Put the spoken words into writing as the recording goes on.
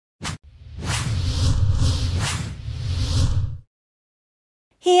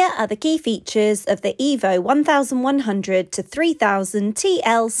Here are the key features of the EVVO 1100 to 3000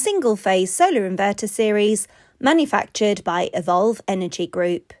 TL single-phase solar inverter series, manufactured by Evolve Energy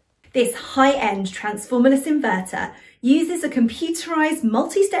Group. This high-end transformerless inverter uses a computerized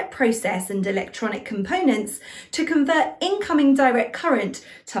multi-step process and electronic components to convert incoming direct current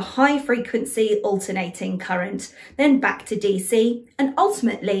to high-frequency alternating current, then back to DC, and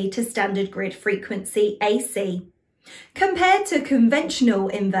ultimately to standard grid frequency AC. Compared to conventional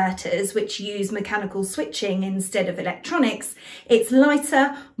inverters, which use mechanical switching instead of electronics, it's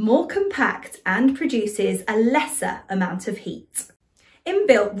lighter, more compact, and produces a lesser amount of heat.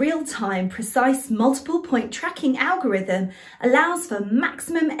 Inbuilt real-time, precise multiple-point tracking algorithm allows for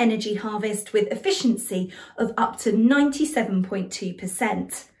maximum energy harvest with efficiency of up to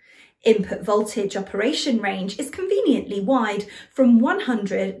 97.2%. Input voltage operation range is conveniently wide from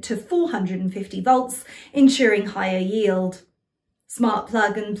 100 to 450 volts, ensuring higher yield. Smart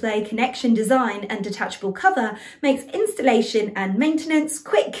plug-and-play connection design and detachable cover makes installation and maintenance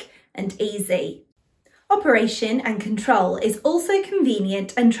quick and easy. Operation and control is also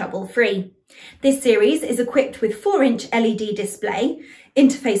convenient and trouble-free. This series is equipped with 4-inch LED display,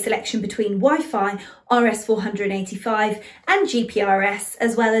 interface selection between Wi-Fi, RS485 and GPRS,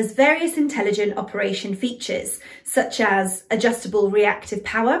 as well as various intelligent operation features such as adjustable reactive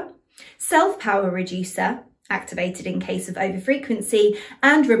power, self-power reducer, activated in case of overfrequency,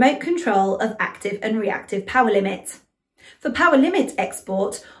 and remote control of active and reactive power limit. For power limit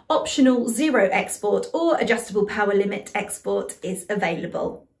export, optional zero export or adjustable power limit export is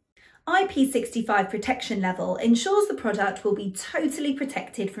available. IP65 protection level ensures the product will be totally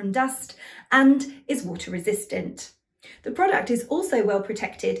protected from dust and is water resistant. The product is also well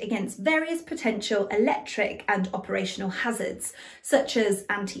protected against various potential electric and operational hazards, such as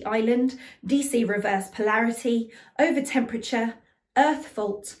anti-island, DC reverse polarity, over temperature, earth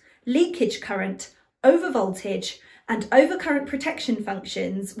fault, leakage current, over voltage, and overcurrent protection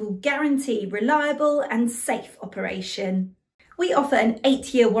functions will guarantee reliable and safe operation. We offer an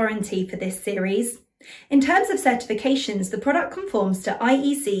 8-year warranty for this series. In terms of certifications, the product conforms to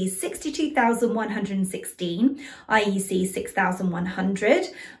IEC 62116, IEC 6100,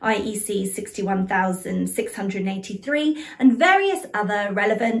 IEC 61683, and various other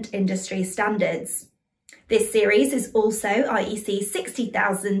relevant industry standards. This series is also IEC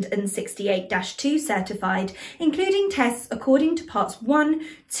 60068-2 certified, including tests according to parts 1,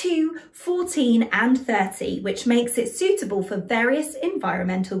 2, 14 and 30, which makes it suitable for various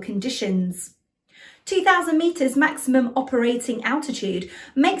environmental conditions. 2000 meters maximum operating altitude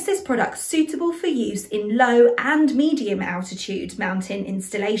makes this product suitable for use in low and medium altitude mountain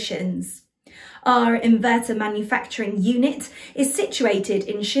installations. Our inverter manufacturing unit is situated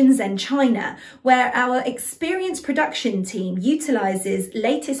in Shenzhen, China, where our experienced production team utilises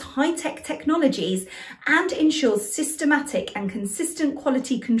latest high-tech technologies and ensures systematic and consistent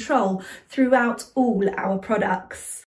quality control throughout all our products.